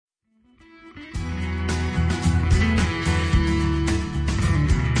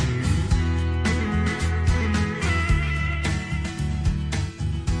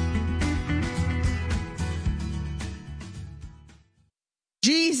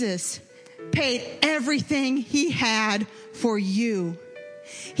Jesus paid everything he had for you.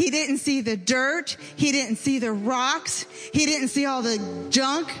 He didn't see the dirt. He didn't see the rocks. He didn't see all the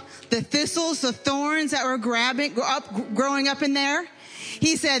junk, the thistles, the thorns that were growing up in there.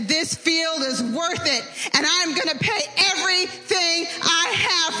 He said, this field is worth it, and I'm going to pay everything I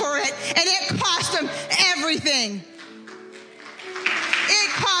have for it. And it cost him everything. It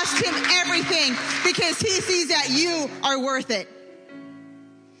cost him everything because he sees that you are worth it.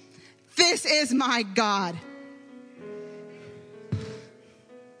 This is my God.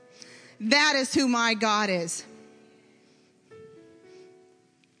 That is who my God is.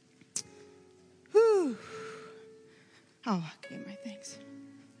 Whew. Oh, okay, my thanks.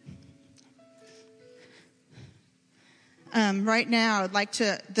 Right now, I'd like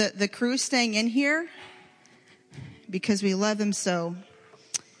to, the crew staying in here because we love them so.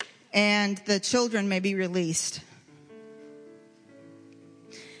 And the children may be released.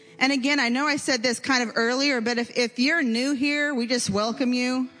 And again, I know I said this kind of earlier, but if you're new here, we just welcome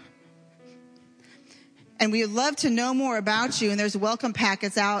you. And we would love to know more about you. And there's welcome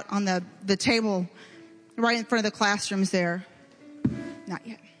packets out on the table right in front of the classrooms there. Not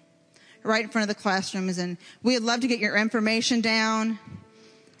yet. Right in front of the classrooms. And we'd love to get your information down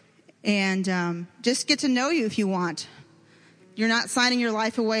and just get to know you if you want. You're not signing your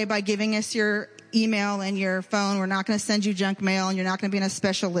life away by giving us your email and your phone. We're not going to send you junk mail, and you're not going to be on a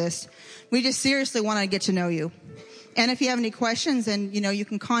special list. We just seriously want to get to know you. And if you have any questions, then, you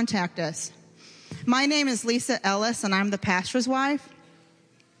can contact us. My name is Lisa Ellis, and I'm the pastor's wife.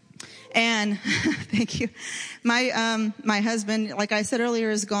 And thank you. My husband, like I said earlier,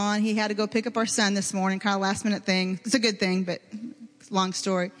 is gone. He had to go pick up our son this morning, kind of last minute thing. It's a good thing, but it's a long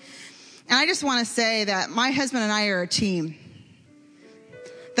story. And I just want to say that my husband and I are a team.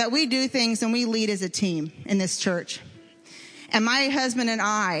 That we do things and we lead as a team in this church. And my husband and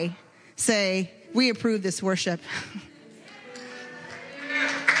I say, we approve this worship.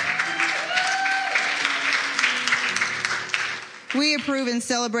 We approve in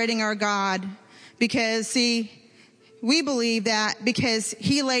celebrating our God because, see, we believe that because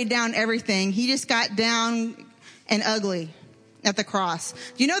he laid down everything, he just got down and ugly at the cross.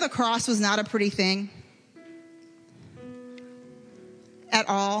 Do you know the cross was not a pretty thing? At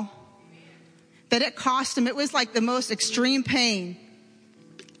all. That it cost him, it was like the most extreme pain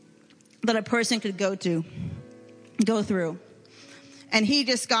that a person could go through. And he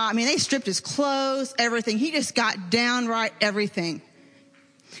just they stripped his clothes, everything. He just got downright everything.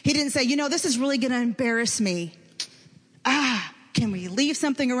 He didn't say, this is really going to embarrass me. Can we leave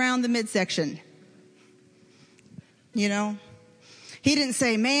something around the midsection? He didn't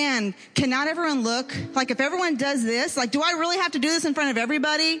say, man, cannot everyone look? Like if everyone does this, do I really have to do this in front of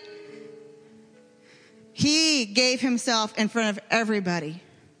everybody? He gave himself in front of everybody.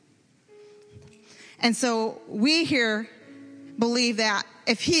 And so we here believe that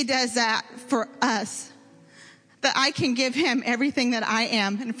if he does that for us, that I can give him everything that I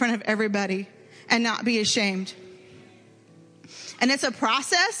am in front of everybody and not be ashamed. And it's a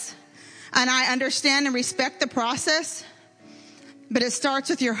process, and I understand and respect the process, but it starts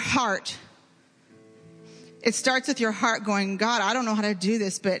with your heart. It starts with your heart going, God, I don't know how to do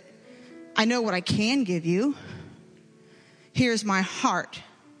this, but I know what I can give you. Here's my heart.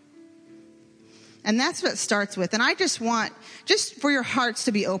 And that's what it starts with. And I just want, just for your hearts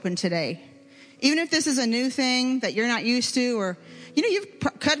to be open today. Even if this is a new thing that you're not used to, or, you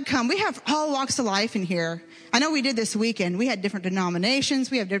could come. We have all walks of life in here. I know we did this weekend. We had different denominations.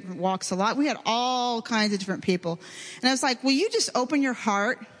 We have different walks of life. We had all kinds of different people. And I was like, will you just open your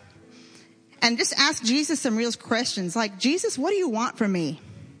heart and just ask Jesus some real questions? Like, Jesus, what do you want from me?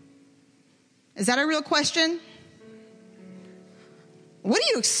 Is that a real question? What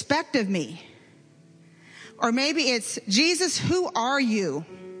do you expect of me? Or maybe it's, Jesus, who are you?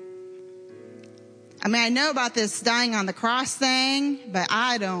 I know about this dying on the cross thing, but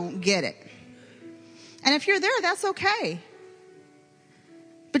I don't get it. And if you're there, that's okay.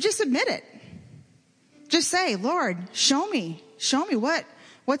 But just admit it. Just say, Lord, show me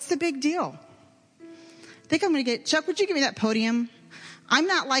what's the big deal? I think I'm going to Chuck, would you give me that podium? I'm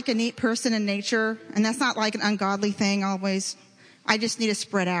not like a neat person in nature, and that's not like an ungodly thing always. I just need to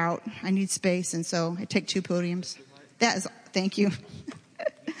spread out. I need space, and so I take 2 podiums. Thank you.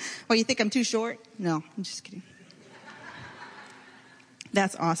 Well, you think I'm too short? No, I'm just kidding.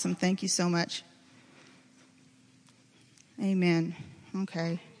 That's awesome. Thank you so much. Amen.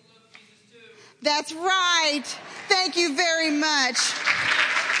 Okay. That's right. Thank you very much.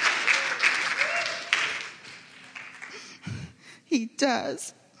 He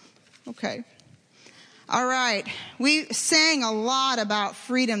does. Okay. All right. We sang a lot about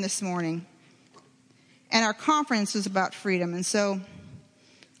freedom this morning. And our conference was about freedom. And so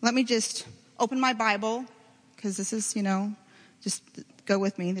let me just open my Bible, because this is, just go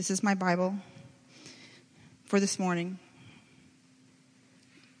with me. This is my Bible for this morning.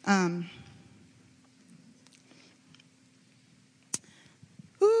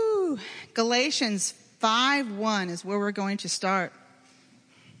 Galatians 5:1 is where we're going to start.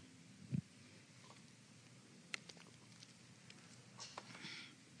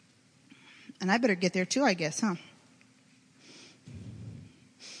 And I better get there too, I guess, huh?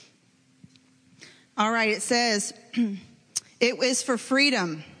 All right, it says, it was for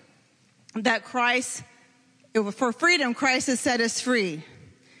freedom Christ has set us free.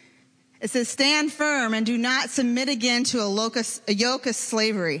 It says, stand firm and do not submit again to a yoke of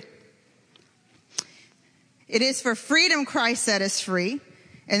slavery. It is for freedom Christ set us free.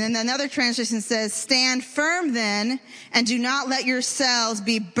 And then another translation says, stand firm then, and do not let yourselves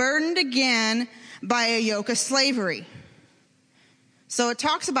be burdened again by a yoke of slavery. So it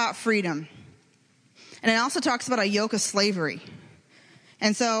talks about freedom. And it also talks about a yoke of slavery.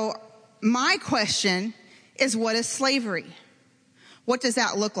 And so my question is, what is slavery? What does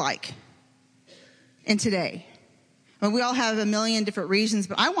that look like in today? Well, we all have a million different reasons,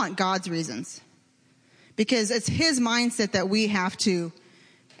 but I want God's reasons. Because it's his mindset that we have to,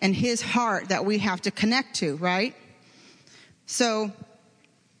 and his heart that we have to connect to, right? So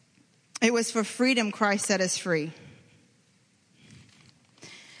it was for freedom Christ set us free.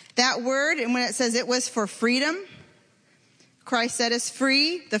 That word, and when it says it was for freedom, Christ set us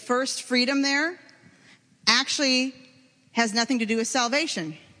free, the first freedom there actually has nothing to do with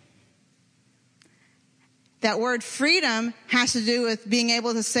salvation. That word freedom has to do with being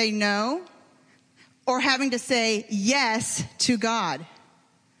able to say no or having to say yes to God.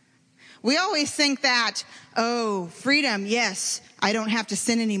 We always think that, freedom, yes, I don't have to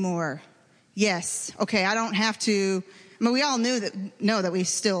sin anymore. Yes, okay, I don't have to. I mean, we all know that we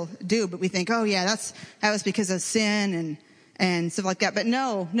still do, but we think, that was because of sin and stuff like that. But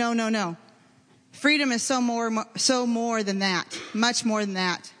no. Freedom is so more than that, much more than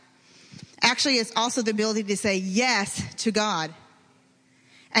that. Actually, it's also the ability to say yes to God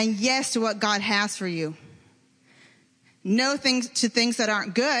and yes to what God has for you. No to things that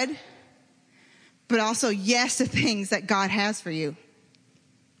aren't good, but also yes to things that God has for you.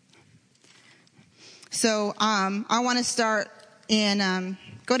 So I want to start in,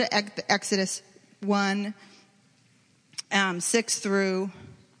 go to Exodus 1, 6 through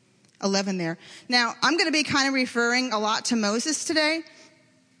 11 there. Now, I'm going to be kind of referring a lot to Moses today,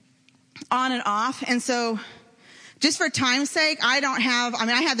 on and off. And so just for time's sake, I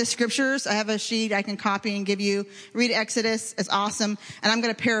have the scriptures. I have a sheet I can copy and give you. Read Exodus. It's awesome. And I'm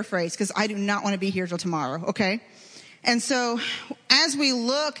going to paraphrase because I do not want to be here till tomorrow. Okay. And so as we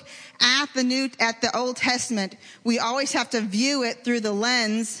look at the Old Testament, we always have to view it through the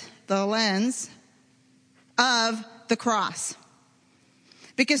lens of the cross.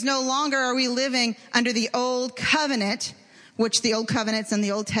 Because no longer are we living under the old covenant, which the old covenant's in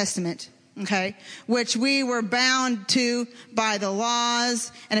the Old Testament, okay? Which we were bound to by the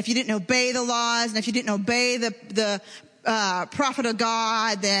laws. And if you didn't obey the laws, and if you didn't obey the prophet of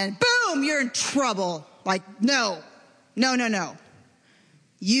God, then boom, you're in trouble. Like, no.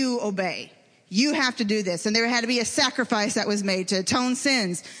 You obey. You have to do this. And there had to be a sacrifice that was made to atone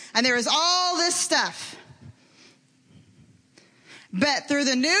sins. And there was all this stuff. But through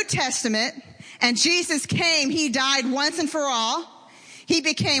the New Testament, and Jesus came, he died once and for all. He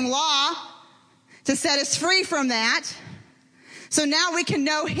became law to set us free from that. So now we can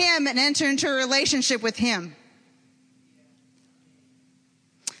know him and enter into a relationship with him.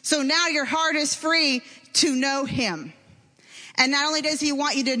 So now your heart is free to know him. And not only does he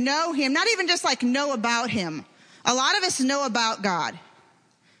want you to know him, not even just like know about him. A lot of us know about God.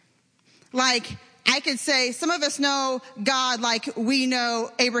 Like, I could say some of us know God like we know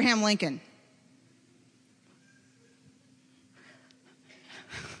Abraham Lincoln.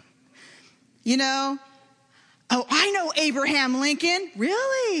 I know Abraham Lincoln.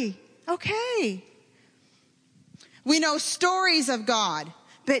 Really? Okay. We know stories of God,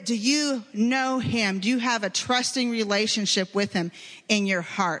 but do you know him? Do you have a trusting relationship with him in your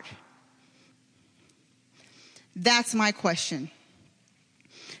heart? That's my question.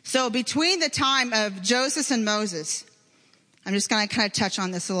 So between the time of Joseph and Moses, I'm just going to kind of touch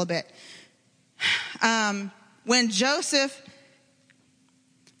on this a little bit. When Joseph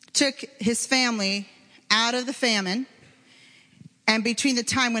took his family out of the famine, and between the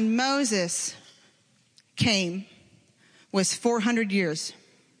time when Moses came was 400 years.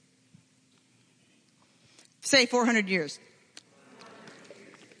 Say 400 years.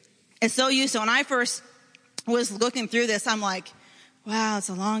 It's so used to, when I first was looking through this, I'm like, wow, it's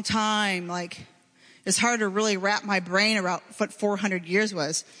a long time. Like, it's hard to really wrap my brain around what 400 years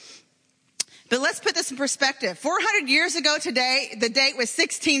was. But let's put this in perspective. 400 years ago today, the date was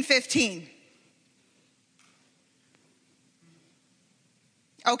 1615.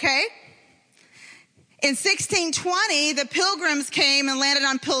 Okay? In 1620, the Pilgrims came and landed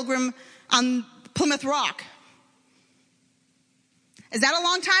on Plymouth Rock. Is that a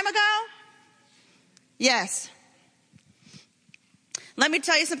long time ago? Yes. Let me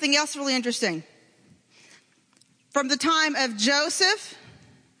tell you something else really interesting. From the time of Joseph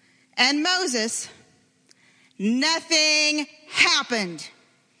and Moses, nothing happened.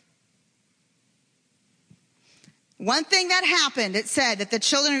 One thing that happened, it said that the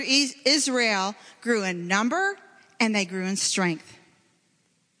children of Israel grew in number and they grew in strength.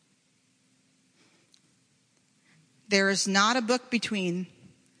 There is not a book between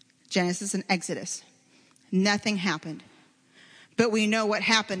Genesis and Exodus. Nothing happened. But we know what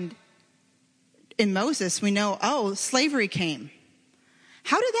happened in Moses. We know, slavery came.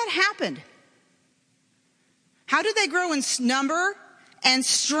 How did that happen? How did they grow in number and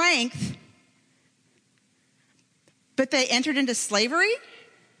strength, but they entered into slavery?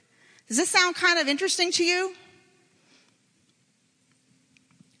 Does this sound kind of interesting to you?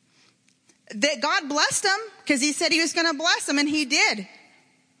 That God blessed them because he said he was going to bless them, and he did.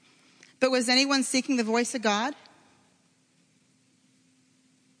 But was anyone seeking the voice of God?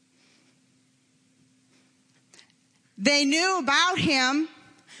 They knew about him,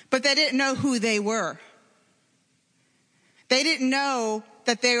 but they didn't know who they were. They didn't know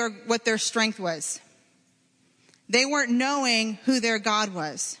that they were what their strength was. They weren't knowing who their God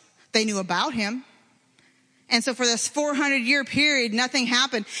was. They knew about him. And so for this 400-year period, nothing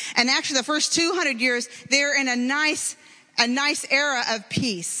happened. And actually the first 200 years, they're in a nice era of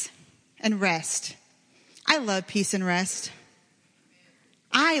peace and rest. I love peace and rest.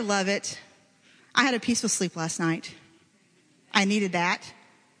 I love it. I had a peaceful sleep last night. I needed that.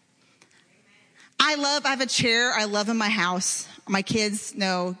 I have a chair I love in my house. My kids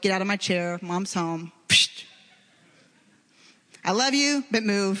know, get out of my chair. Mom's home. Psst. I love you, but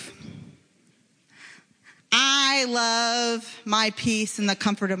move. I love my peace and the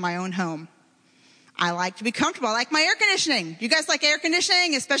comfort of my own home. I like to be comfortable. I like my air conditioning. You guys like air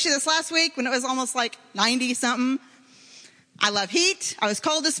conditioning, especially this last week when it was almost like 90 something. I love heat. I was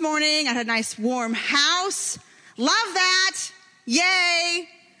cold this morning. I had a nice warm house. Love that. Yay.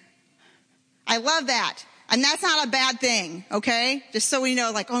 I love that. And that's not a bad thing, okay? Just so we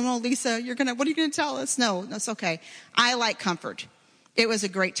know, like, oh no, Lisa, what are you gonna tell us? No, that's okay. I like comfort. It was a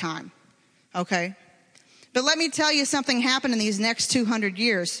great time, okay? But let me tell you something happened in these next 200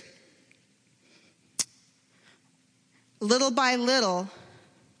 years. Little by little,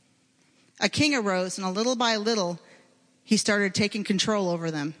 a king arose, and little by little, he started taking control over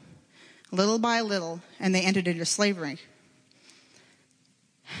them. Little by little, and they entered into slavery.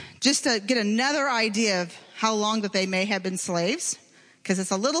 Just to get another idea of how long that they may have been slaves, because it's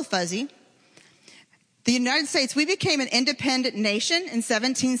a little fuzzy. The United States, we became an independent nation in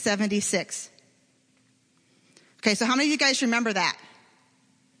 1776. Okay, so how many of you guys remember that?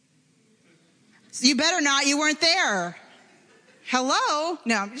 So you better not, you weren't there. Hello?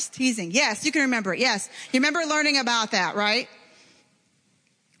 No, I'm just teasing. Yes, you can remember it. Yes, you remember learning about that, right?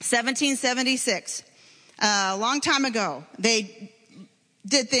 1776. A long time ago. They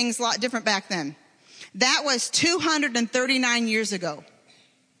did things a lot different back then. That was 239 years ago.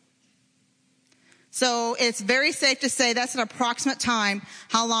 So it's very safe to say that's an approximate time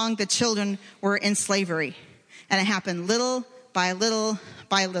how long the children were in slavery. And it happened little by little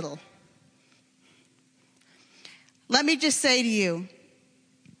by little. Let me just say to you,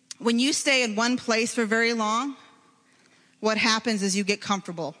 when you stay in one place for very long, what happens is you get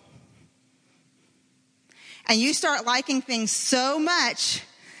comfortable. And you start liking things so much,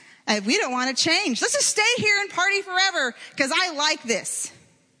 and we don't want to change. Let's just stay here and party forever because I like this.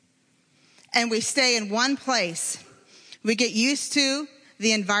 And we stay in one place. We get used to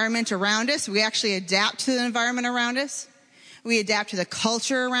the environment around us. We actually adapt to the environment around us. We adapt to the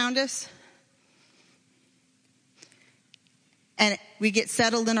culture around us. And we get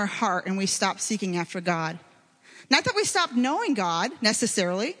settled in our heart and we stop seeking after God. Not that we stop knowing God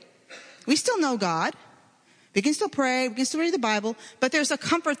necessarily. We still know God. We can still pray. We can still read the Bible. But there's a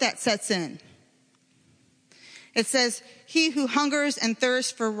comfort that sets in. It says, he who hungers and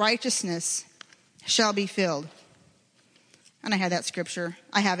thirsts for righteousness shall be filled. And I had that scripture.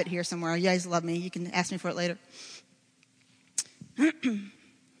 I have it here somewhere. You guys love me. You can ask me for it later.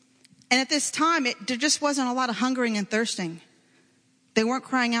 And at this time, there just wasn't a lot of hungering and thirsting. They weren't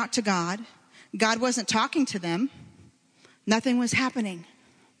crying out to God. God wasn't talking to them. Nothing was happening.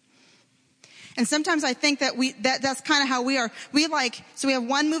 And sometimes I think that that's kind of how we are. So we have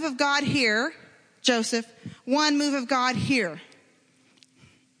one move of God here, Joseph, one move of God here.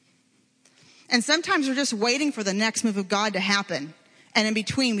 And sometimes we're just waiting for the next move of God to happen. And in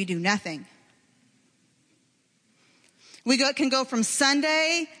between, we do nothing. Can go from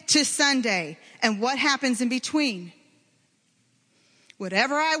Sunday to Sunday. And what happens in between?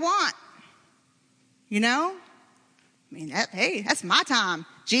 Whatever I want. You know? I mean, that's my time.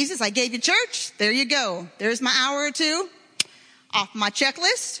 Jesus, I gave you church. There you go. There's my hour or two off my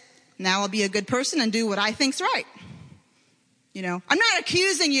checklist. Now I'll be a good person and do what I think's right. You know, I'm not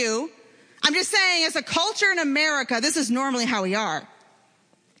accusing you. I'm just saying, as a culture in America, this is normally how we are.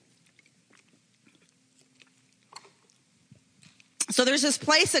 So there's this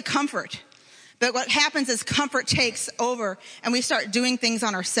place of comfort. But what happens is comfort takes over and we start doing things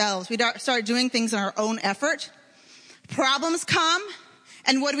on ourselves. We start doing things on our own effort. Problems come,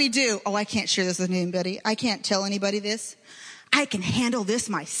 and what do? Oh, I can't share this with anybody. I can't tell anybody this. I can handle this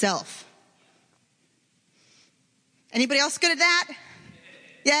myself. Anybody else good at that?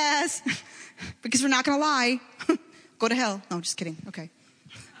 Yes. Because we're not going to lie. Go to hell. No, just kidding. Okay.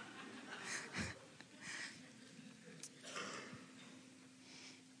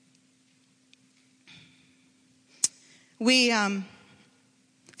 We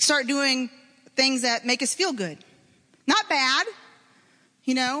start doing things that make us feel good. Not bad,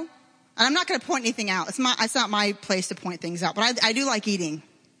 you know. And I'm not going to point anything out. It's not my place to point things out. But I do like eating.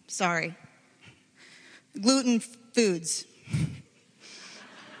 Sorry. Gluten foods.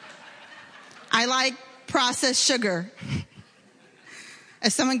 I like processed sugar.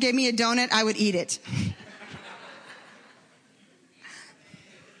 If someone gave me a donut, I would eat it.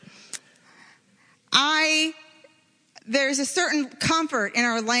 There's a certain comfort in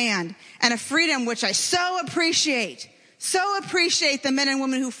our land and a freedom which I so appreciate the men and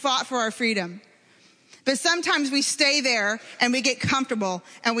women who fought for our freedom. But sometimes we stay there and we get comfortable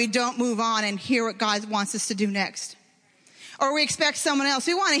and we don't move on and hear what God wants us to do next. Or we expect someone else.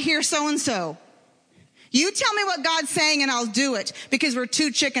 We want to hear so-and-so. You tell me what God's saying and I'll do it, because we're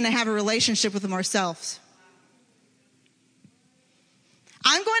too chicken to have a relationship with him ourselves.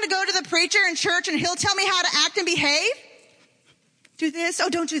 I'm going to go to the preacher in church and he'll tell me how to act and behave. Do this. Oh,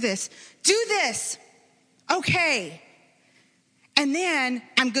 don't do this. Do this. Okay. And then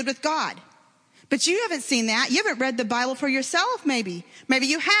I'm good with God. But you haven't seen that. You haven't read the Bible for yourself, maybe. Maybe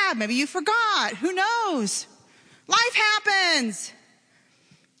you have. Maybe you forgot. Who knows? Life happens.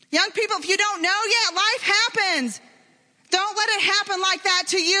 Young people, if you don't know yet, life happens. Don't let it happen like that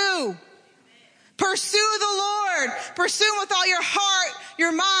to you. Pursue the Lord. Pursue him with all your heart,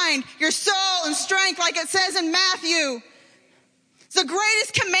 your mind, your soul, and strength, like it says in Matthew. It's the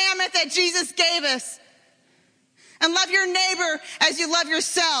greatest commandment that Jesus gave us. And love your neighbor as you love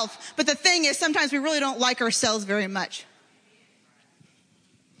yourself. But the thing is, sometimes we really don't like ourselves very much.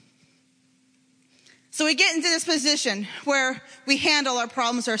 So we get into this position where we handle our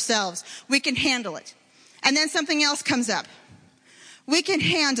problems ourselves. We can handle it. And then something else comes up. We can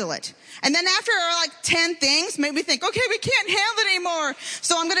handle it. And then after 10 things, maybe we think, okay, we can't handle it anymore.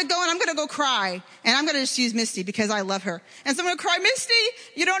 So I'm going to go and I'm going to go cry. And I'm going to just use Misty because I love her. And so I'm going to cry, Misty,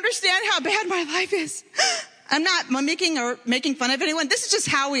 you don't understand how bad my life is. I'm not mimicking or making fun of anyone. This is just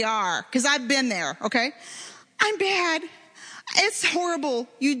how we are, because I've been there, okay? I'm bad. It's horrible.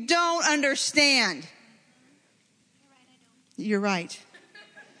 You don't understand. You're right.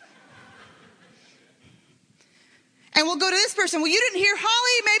 And we'll go to this person. Well, you didn't hear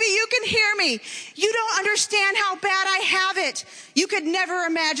Holly. Maybe you can hear me. You don't understand how bad I have it. You could never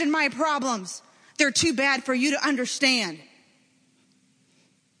imagine my problems. They're too bad for you to understand.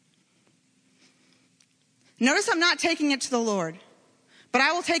 Notice I'm not taking it to the Lord, but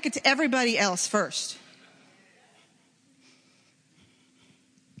I will take it to everybody else first.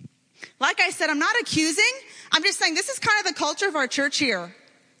 Like I said, I'm not accusing. I'm just saying this is kind of the culture of our church here.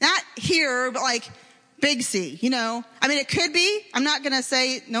 Not here, but like Big C, you know. I mean, it could be. I'm not going to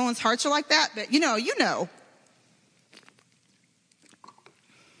say no one's hearts are like that, but you know.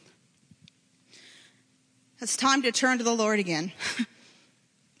 It's time to turn to the Lord again.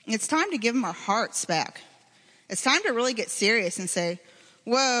 It's time to give him our hearts back. It's time to really get serious and say,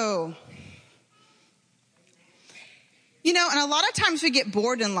 whoa. You know, and a lot of times we get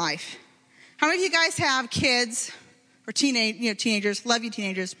bored in life. How many of you guys have kids or teenagers? Love you,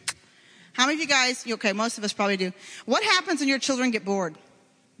 teenagers. How many of you guys, okay, most of us probably do. What happens when your children get bored?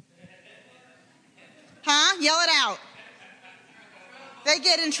 Huh? Yell it out. They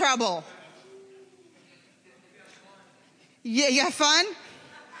get in trouble. Yeah, you have fun?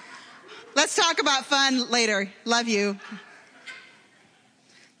 Let's talk about fun later. Love you.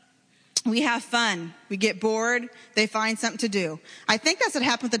 We have fun. We get bored. They find something to do. I think that's what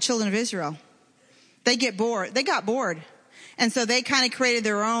happened with the children of Israel. They get bored. They got bored. And so they kind of created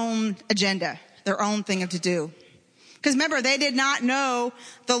their own agenda, their own thing to do. Because remember, they did not know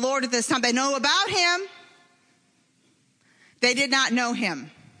the Lord at this time. They know about him. They did not know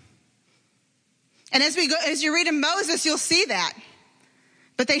him. And as you read in Moses, you'll see that.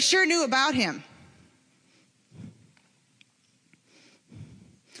 But they sure knew about him.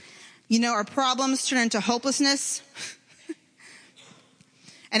 You know, our problems turn into hopelessness.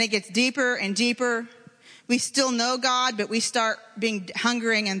 And it gets deeper and deeper. We still know God, but we start being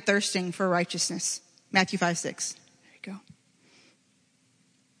hungering and thirsting for righteousness. Matthew 5:6. There you go.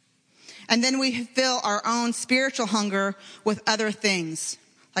 And then we fill our own spiritual hunger with other things,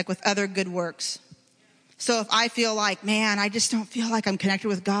 like with other good works. So if I feel like, man, I just don't feel like I'm connected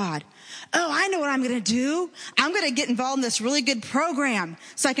with God. Oh, I know what I'm going to do. I'm going to get involved in this really good program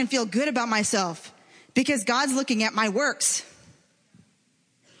so I can feel good about myself because God's looking at my works.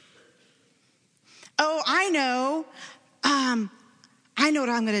 Oh, I know what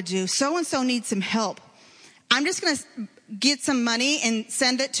I'm going to do. So-and-so needs some help. I'm just going to get some money and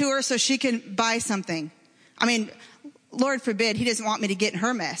send it to her so she can buy something. I mean, Lord forbid, he doesn't want me to get in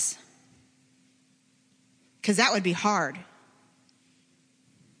her mess. Because that would be hard.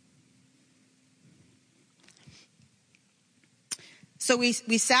 So we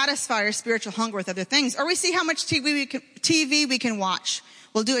satisfy our spiritual hunger with other things. Or we see how much TV we can watch.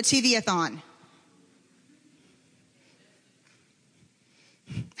 We'll do a TV-a-thon.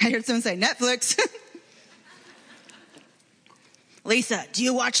 I heard someone say, Netflix. Lisa, do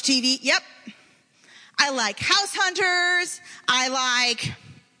you watch TV? Yep. I like House Hunters. I like,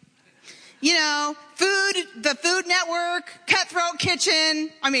 the Food Network, Cutthroat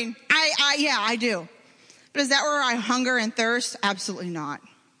Kitchen. I mean, I do. But is that where I hunger and thirst? Absolutely not.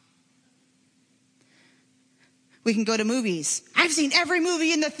 We can go to movies. I've seen every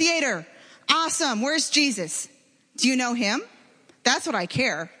movie in the theater. Awesome. Where's Jesus? Do you know him? That's what I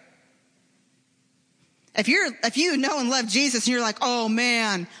care. If you know and love Jesus and you're like, oh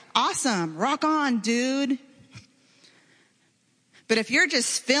man, awesome. Rock on, dude. But if you're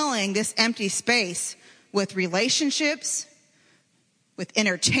just filling this empty space with relationships, with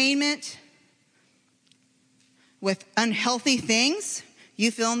entertainment, with unhealthy things, you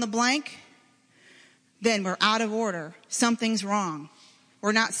fill in the blank, then we're out of order. Something's wrong.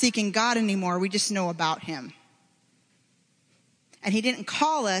 We're not seeking God anymore. We just know about him. And he didn't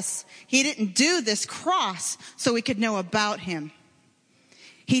call us. He didn't do this cross so we could know about him.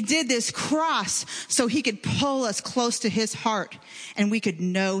 He did this cross so he could pull us close to his heart and we could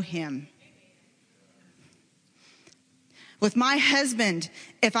know him. With my husband,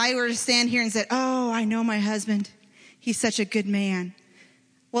 if I were to stand here and say, oh, I know my husband. He's such a good man.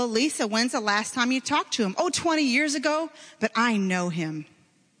 Well, Lisa, when's the last time you talked to him? Oh, 20 years ago, but I know him.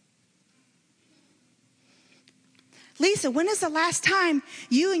 Lisa, when is the last time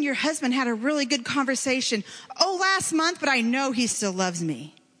you and your husband had a really good conversation? Oh, last month, but I know he still loves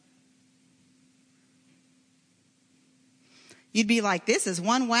me. You'd be like, this is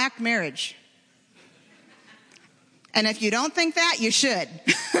one whack marriage. And if you don't think that, you should.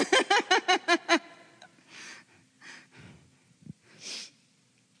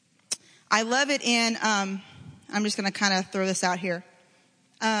 I love it in, I'm just going to kind of throw this out here.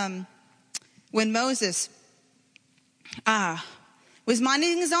 When Moses was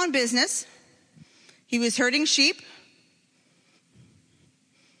minding his own business, he was herding sheep,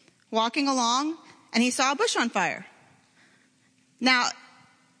 walking along, and he saw a bush on fire. Now,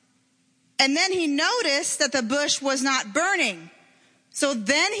 and then he noticed that the bush was not burning. So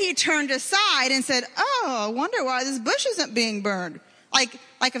then he turned aside and said, oh, I wonder why this bush isn't being burned. Like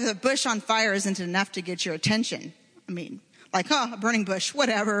if a bush on fire isn't enough to get your attention. I mean, like, a burning bush,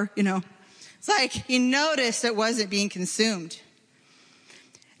 whatever, It's like he noticed it wasn't being consumed.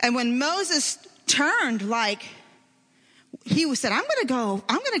 And when Moses turned, he said, I'm going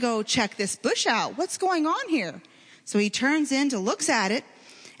to go check this bush out. What's going on here? So he turns in to look at it,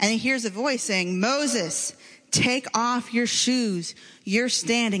 and he hears a voice saying, Moses, take off your shoes. You're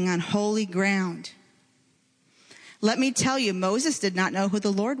standing on holy ground. Let me tell you, Moses did not know who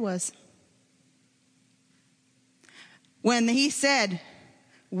the Lord was. When he said,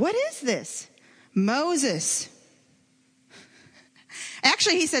 what is this? Moses.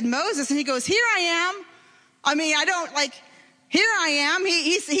 Actually, he said Moses, and he goes, here I am. I mean, here I am.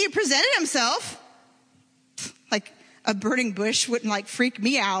 He presented himself. a burning bush wouldn't like freak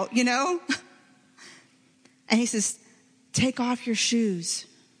me out, you know? And he says, take off your shoes.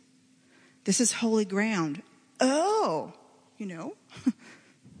 This is holy ground. Oh, you know,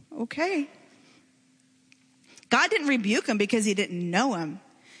 okay. God didn't rebuke him because he didn't know him.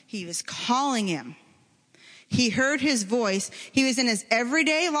 He was calling him. He heard his voice. He was in his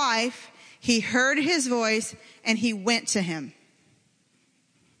everyday life. He heard his voice and he went to him.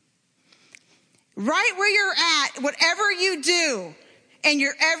 Right where you're at, whatever you do in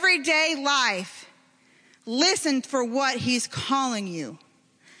your everyday life, listen for what he's calling you.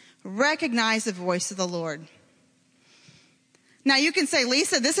 Recognize the voice of the Lord. Now you can say,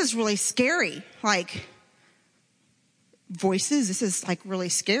 Lisa, this is really scary. Like, voices, this is like really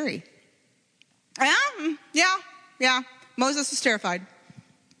scary. Yeah. Moses was terrified.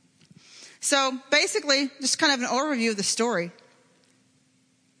 So basically, just kind of an overview of the story.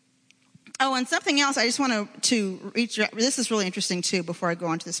 Oh, and something else I just want to reach. This is really interesting too, before I go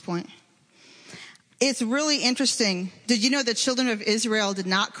on to this point. It's really interesting. Did you know the children of Israel did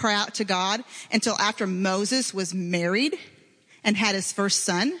not cry out to God until after Moses was married and had his first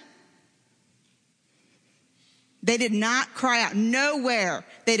son? They did not cry out. Nowhere.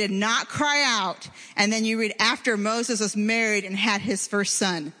 They did not cry out. And then you read after Moses was married and had his first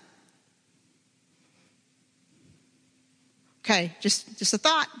son. Okay, just a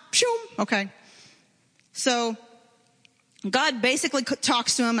thought. Okay. So God basically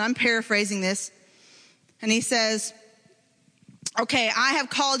talks to him, and I'm paraphrasing this. And he says, okay, I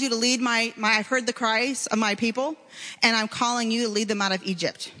have called you to lead I've heard the cries of my people, and I'm calling you to lead them out of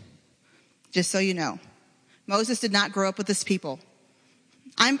Egypt. Just so you know. Moses did not grow up with this people.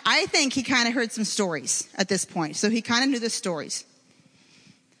 I think he kind of heard some stories at this point. So he kind of knew the stories.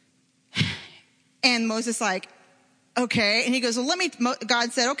 And Moses like, okay. And he goes, well,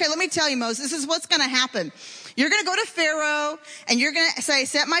 God said, okay, let me tell you, Moses, this is what's going to happen. You're going to go to Pharaoh and you're going to say,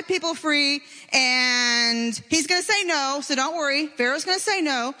 set my people free. And he's going to say no. So don't worry. Pharaoh's going to say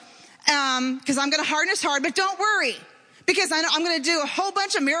no. Cause I'm going to harden his heart, but don't worry because I'm going to do a whole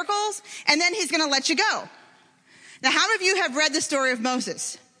bunch of miracles and then he's going to let you go. Now, how many of you have read the story of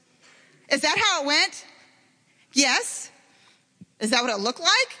Moses? Is that how it went? Yes. Is that what it looked like?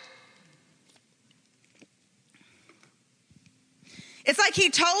 It's like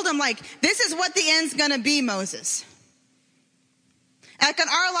he told him, like, this is what the end's going to be, Moses. Like in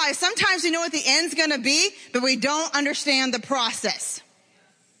our lives, sometimes we know what the end's going to be, but we don't understand the process.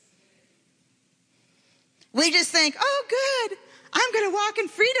 We just think, oh, good. I'm going to walk in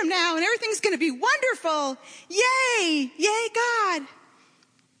freedom now and everything's going to be wonderful. Yay. Yay, God.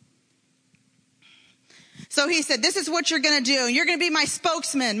 So he said, this is what you're going to do. You're going to be my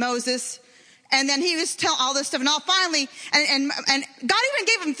spokesman, Moses. And then he was telling all this stuff. And all finally, and God even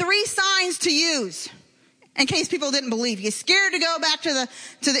gave him 3 signs to use in case people didn't believe. He's scared to go back to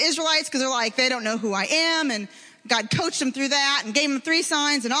the Israelites because they're like, they don't know who I am. And God coached him through that and gave him 3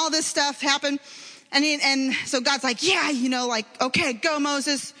 signs and all this stuff happened. And so God's like, yeah, you know, like, okay, go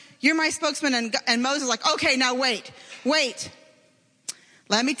Moses. You're my spokesman. And Moses is like, okay, now wait.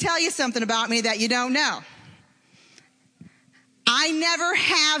 Let me tell you something about me that you don't know. I never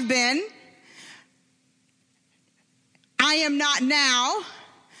have been. I am not now,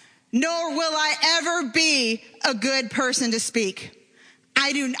 nor will I ever be a good person to speak.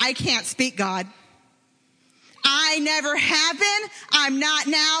 I can't speak, God. I never have been, I'm not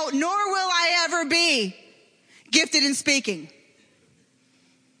now, nor will I ever be gifted in speaking.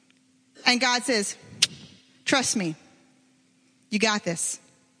 And God says, trust me. You got this.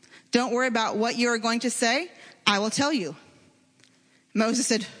 Don't worry about what you're going to say. I will tell you. Moses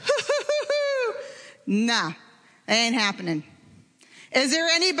said, nah. It ain't happening. Is there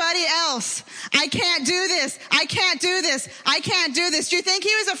anybody else? I can't do this. I can't do this. I can't do this. Do you think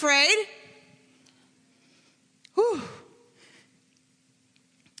he was afraid? Whew.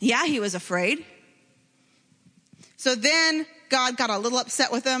 Yeah, he was afraid. So then God got a little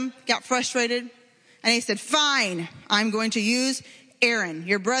upset with him, got frustrated, and he said, fine, I'm going to use Aaron,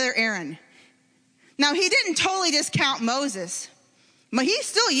 your brother Aaron. Now, he didn't totally discount Moses, but he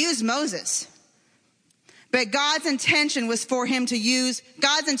still used Moses. But God's intention was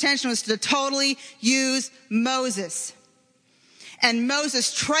to totally use Moses. And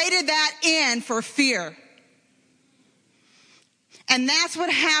Moses traded that in for fear. And that's what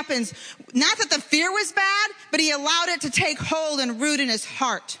happens. Not that the fear was bad, but he allowed it to take hold and root in his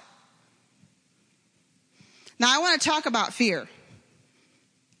heart. Now I want to talk about fear.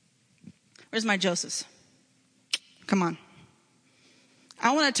 Where's my Josephs? Come on.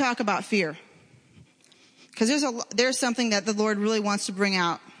 I want to talk about fear. Because there's something that the Lord really wants to bring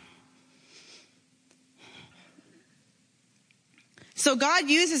out. So God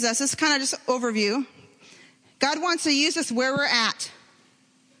uses us. This is kind of just overview. God wants to use us where we're at.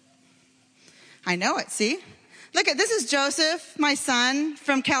 I know it, see? Look at, this is Joseph, my son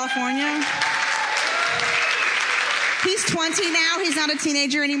from California. He's 20 now. He's not a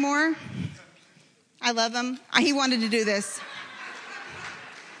teenager anymore. I love him. He wanted to do this.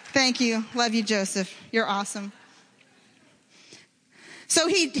 Thank you. Love you, Joseph. You're awesome. So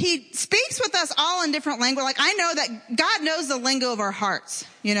he speaks with us all in different language. Like, I know that God knows the lingo of our hearts,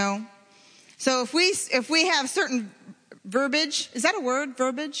 you know. So if we have certain verbiage, is that a word,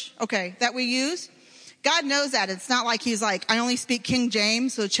 verbiage? Okay, that we use. God knows that. It's not like he's like, I only speak King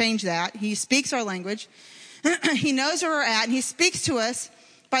James, so change that. He speaks our language. He knows where we're at, and he speaks to us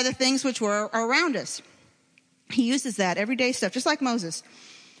by the things which were around us. He uses that everyday stuff, just like Moses.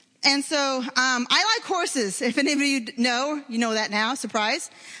 And so I like horses. If any of you know, you know that now. Surprise.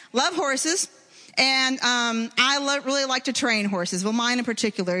 Love horses. And really like to train horses. Well, mine in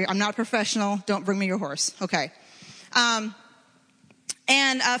particular. I'm not professional. Don't bring me your horse. Okay. And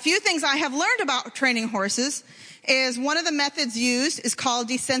a few things I have learned about training horses is one of the methods used is called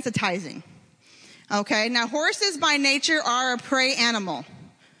desensitizing. Okay. Now, horses by nature are a prey animal,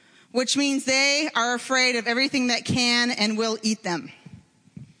 which means they are afraid of everything that can and will eat them.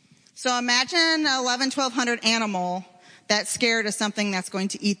 So imagine an 1,100 animal that's scared of something that's going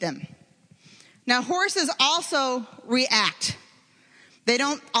to eat them. Now, horses also react. They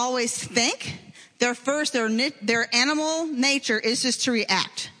don't always think. Their animal nature is just to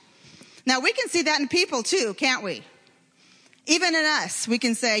react. Now, we can see that in people too, can't we? Even in us, we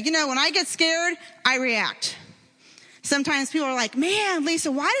can say, you know, when I get scared, I react. Sometimes people are like, man,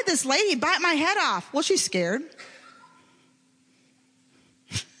 Lisa, why did this lady bite my head off? Well, she's scared.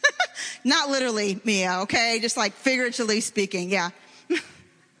 Not literally, Mia, okay? Just like figuratively speaking, yeah.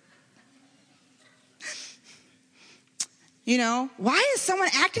 You know, why is someone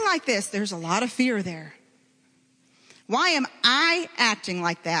acting like this? There's a lot of fear there. Why am I acting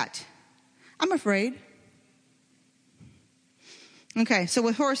like that? I'm afraid. Okay, so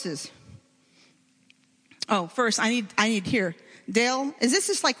with horses. Oh, first, I need here. Dale, is this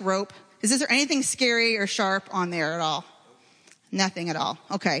just like rope? Is there anything scary or sharp on there at all? Nothing at all.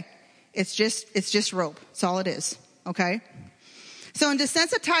 Okay. It's just rope. That's all it is. Okay? So in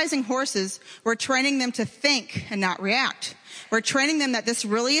desensitizing horses, we're training them to think and not react. We're training them that this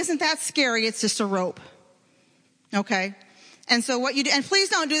really isn't that scary. It's just a rope. Okay? And so what you do, and please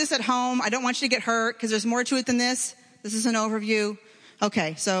don't do this at home. I don't want you to get hurt because there's more to it than this. This is an overview.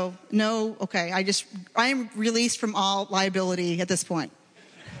 Okay. So no, okay. I am released from all liability at this point.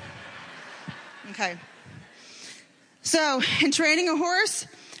 Okay. So in training a horse,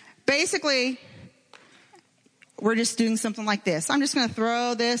 basically, we're just doing something like this. I'm just going to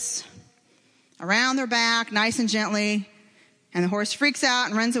throw this around their back nice and gently. And the horse freaks out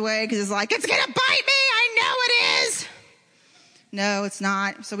and runs away because it's like, it's going to bite me. I know it is. No, it's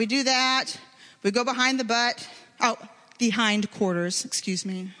not. So we do that. We go behind the butt. Oh, behind quarters. Excuse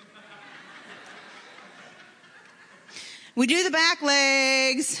me. We do the back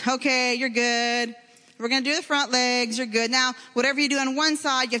legs. Okay, you're good. We're going to do the front legs. You're good. Now, whatever you do on one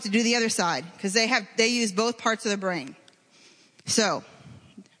side, you have to do the other side because they use both parts of the brain. So,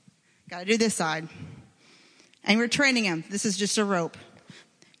 got to do this side. And we're training them. This is just a rope.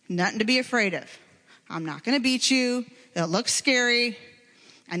 Nothing to be afraid of. I'm not going to beat you. It looks scary.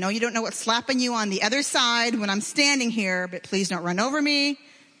 I know you don't know what's slapping you on the other side when I'm standing here, but please don't run over me.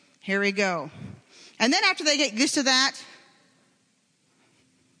 Here we go. And then after they get used to that,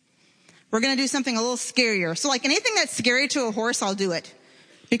 we're going to do something a little scarier. So like anything that's scary to a horse, I'll do it.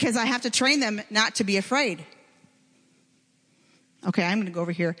 Because I have to train them not to be afraid. Okay, I'm going to go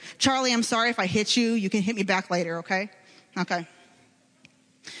over here. Charlie, I'm sorry if I hit you. You can hit me back later, okay? Okay.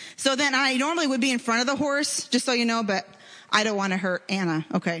 So then I normally would be in front of the horse, just so you know, but I don't want to hurt Anna.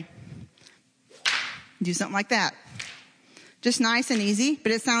 Okay. Do something like that. Just nice and easy,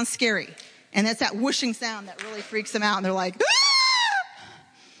 but it sounds scary. And that's that whooshing sound that really freaks them out. And they're like, ah!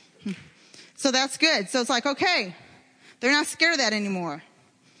 So that's good. So it's like, okay, they're not scared of that anymore.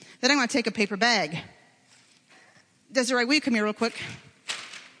 Then I'm going to take a paper bag. Desiree, will you come here real quick?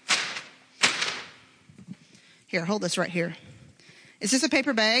 Here, hold this right here. Is this a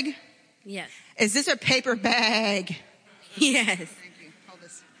paper bag? Yes. Is this a paper bag? Yes. Thank you. Hold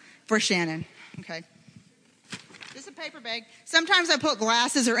this for Shannon. Okay. This is a paper bag. Sometimes I put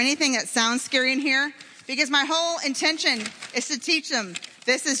glasses or anything that sounds scary in here because my whole intention is to teach them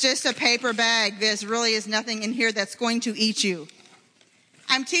this is just a paper bag. This really is nothing in here that's going to eat you.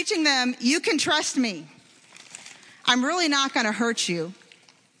 I'm teaching them you can trust me. I'm really not going to hurt you.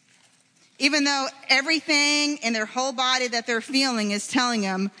 Even though everything in their whole body that they're feeling is telling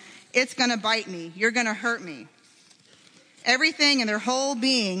them, it's going to bite me. You're going to hurt me. Everything in their whole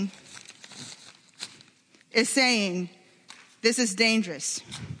being is saying, this is dangerous.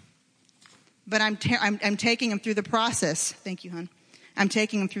 But I'm taking them through the process. Thank you, hon. I'm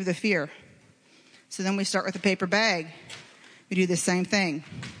taking them through the fear. So then we start with a paper bag. We do the same thing.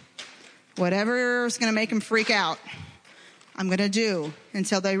 Whatever is going to make them freak out, I'm going to do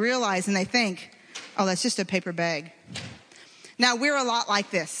until they realize and they think, oh, that's just a paper bag. Now, we're a lot like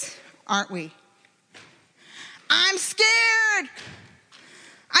this, aren't we? I'm scared.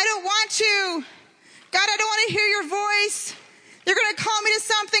 I don't want to. God, I don't want to hear your voice. You're going to call me to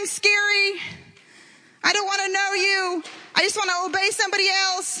something scary. I don't want to know you. I just want to obey somebody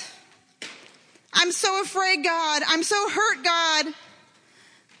else. I'm so afraid, God. I'm so hurt, God.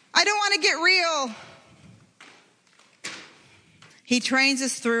 I don't want to get real. He trains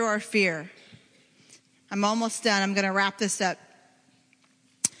us through our fear. I'm almost done. I'm going to wrap this up.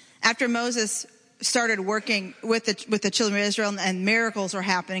 After Moses started working with the children of Israel and miracles were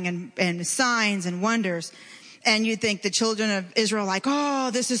happening and signs and wonders, and you'd think the children of Israel like,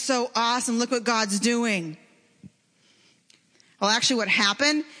 oh, this is so awesome. Look what God's doing. Well, actually what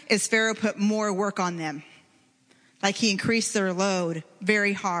happened is Pharaoh put more work on them. Like he increased their load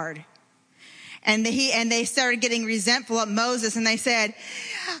very hard. And they started getting resentful of Moses, and they said,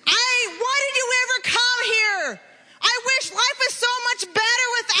 why did you ever come here? I wish life was so much better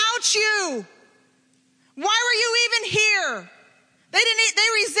without you. Why were you even here? They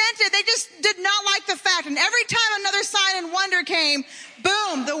resented. They just did not like the fact. And every time another sign and wonder came,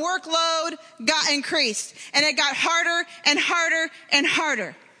 boom, the workload got increased. And it got harder and harder and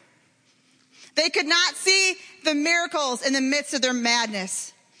harder. They could not see the miracles in the midst of their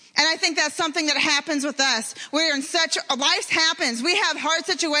madness. And I think that's something that happens with us. We're in life happens. We have hard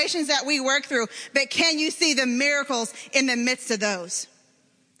situations that we work through, but can you see the miracles in the midst of those?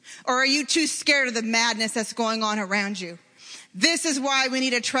 Or are you too scared of the madness that's going on around you? This is why we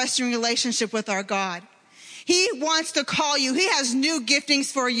need a trusting relationship with our God. He wants to call you. He has new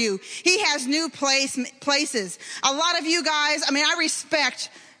giftings for you. He has new places. A lot of you guys, I respect.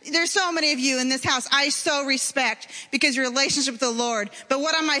 There's so many of you in this house I so respect because your relationship with the Lord. But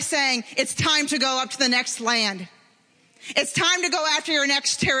what am I saying? It's time to go up to the next land. It's time to go after your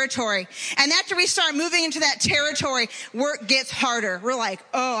next territory. And after we start moving into that territory, work gets harder. We're like,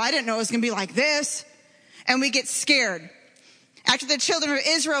 oh, I didn't know it was going to be like this. And we get scared. After the children of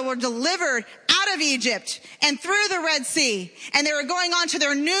Israel were delivered out of Egypt and through the Red Sea, and they were going on to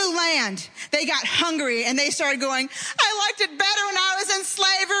their new land, they got hungry and they started going, I liked it better when I was in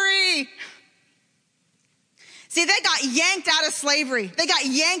slavery. See, they got yanked out of slavery. They got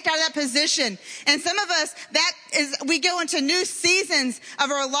yanked out of that position. And some of us, we go into new seasons of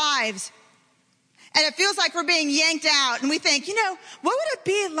our lives. And it feels like we're being yanked out. And we think, what would it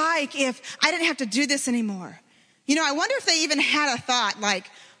be like if I didn't have to do this anymore? I wonder if they even had a thought like,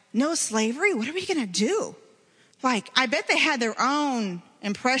 no slavery? What are we going to do? Like, I bet they had their own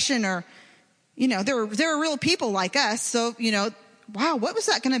impression or, they were real people like us. So, wow, what was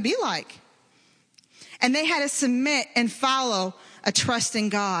that going to be like? And they had to submit and follow a trust in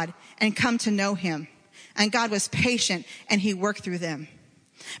God and come to know him. And God was patient and he worked through them.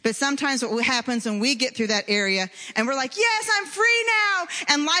 But sometimes what happens when we get through that area and we're like, yes, I'm free now.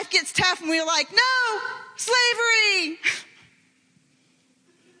 And life gets tough and we're like, no, slavery.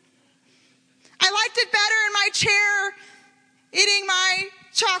 I liked it better in my chair, eating my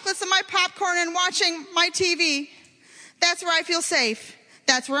chocolates and my popcorn and watching my TV. That's where I feel safe.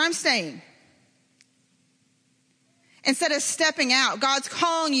 That's where I'm staying. Instead of stepping out, God's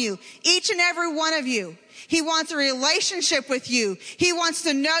calling you, each and every one of you. He wants a relationship with you. He wants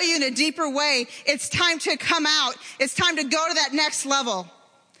to know you in a deeper way. It's time to come out. It's time to go to that next level.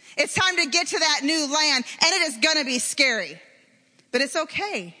 It's time to get to that new land, and it is going to be scary. But it's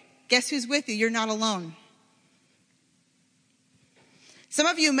okay. Guess who's with you? You're not alone. Some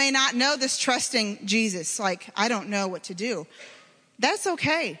of you may not know this trusting Jesus. Like, I don't know what to do. That's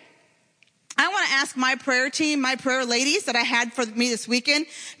okay. I want to ask my prayer team, my prayer ladies that I had for me this weekend,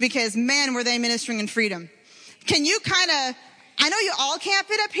 because man, were they ministering in freedom. Can you I know you all can't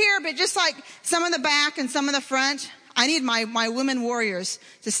fit up here, but just like some in the back and some in the front, I need my women warriors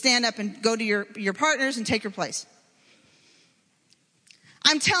to stand up and go to your partners and take your place.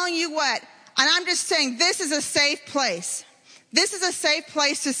 I'm telling you what, and I'm just saying this is a safe place. This is a safe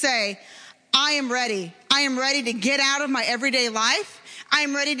place to say, I am ready. I am ready to get out of my everyday life. I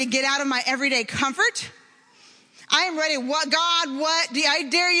am ready to get out of my everyday comfort. I am ready. I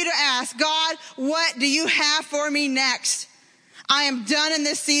dare you to ask, God, what do you have for me next? I am done in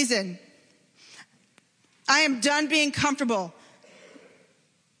this season. I am done being comfortable.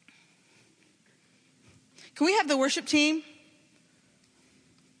 Can we have the worship team?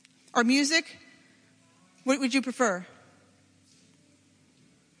 Or music? What would you prefer?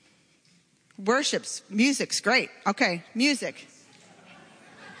 Music's great. Okay, music.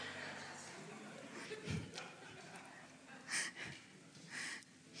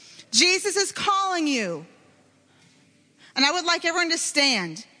 Jesus is calling you. And I would like everyone to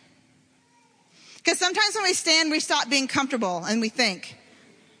stand. Because sometimes when we stand, we stop being comfortable and we think.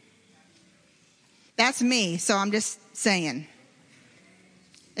 That's me, so I'm just saying.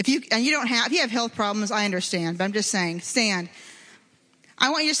 If you have health problems, I understand, but I'm just saying, stand. I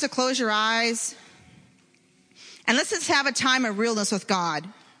want you just to close your eyes and let's just have a time of realness with God.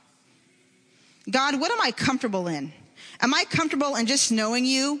 God, what am I comfortable in? Am I comfortable in just knowing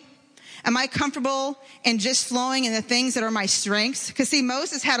you? Am I comfortable in just flowing in the things that are my strengths? Because see,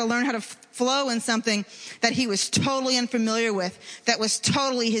 Moses had to learn how to flow in something that he was totally unfamiliar with, that was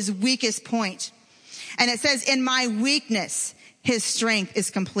totally his weakest point. And it says, in my weakness, his strength is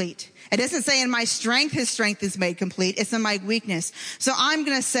complete. It doesn't say in my strength, his strength is made complete. It's in my weakness. So I'm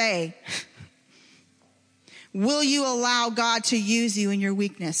going to say, will you allow God to use you in your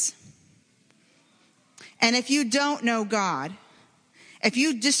weakness? And if you don't know God, if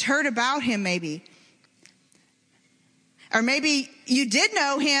you just heard about him maybe, or maybe you did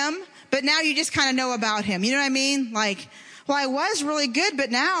know him, but now you just kind of know about him. You know what I mean? Like, well, I was really good,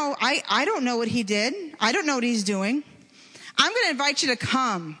 but now I don't know what he did. I don't know what he's doing. I'm going to invite you to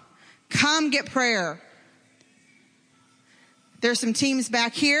come. Come get prayer. There's some teams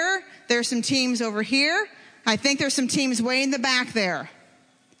back here. There's some teams over here. I think there's some teams way in the back there.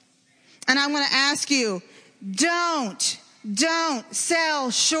 And I'm going to ask you, don't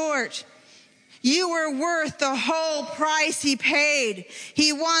sell short. You were worth the whole price he paid.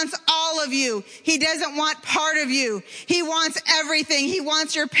 He wants all of you. He doesn't want part of you. He wants everything. He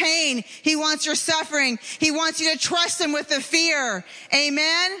wants your pain. He wants your suffering. He wants you to trust him with the fear.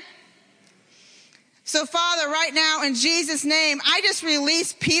 Amen? So, Father, right now, in Jesus' name, I just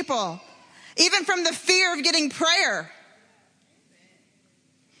release people, even from the fear of getting prayer.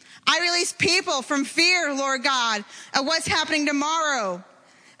 I release people from fear, Lord God, of what's happening tomorrow.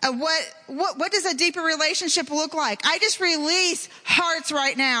 What does a deeper relationship look like? I just release hearts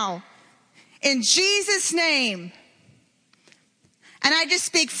right now in Jesus' name. And I just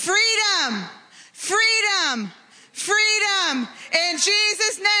speak freedom, freedom, freedom. In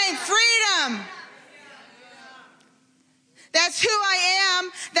Jesus' name, freedom. That's who I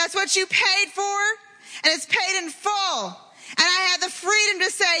am. That's what you paid for. And it's paid in full. And I have the freedom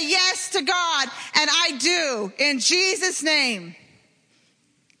to say yes to God. And I do. In Jesus' name.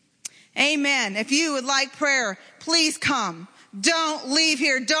 Amen. If you would like prayer, please come. Don't leave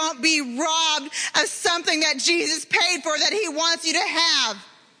here. Don't be robbed of something that Jesus paid for, that he wants you to have.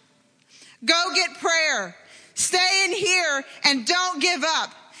 Go get prayer. Stay in here and don't give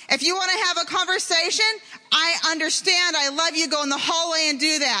up. If you want to have a conversation, I understand. I love you. Go in the hallway and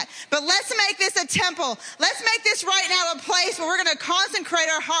do that. But let's make this a temple. Let's make this right now a place where we're going to consecrate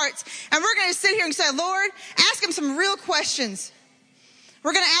our hearts. And we're going to sit here and say, Lord, ask him some real questions.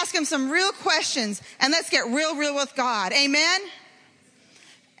 We're going to ask him some real questions. And let's get real with God. Amen?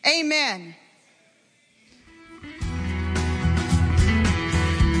 Amen.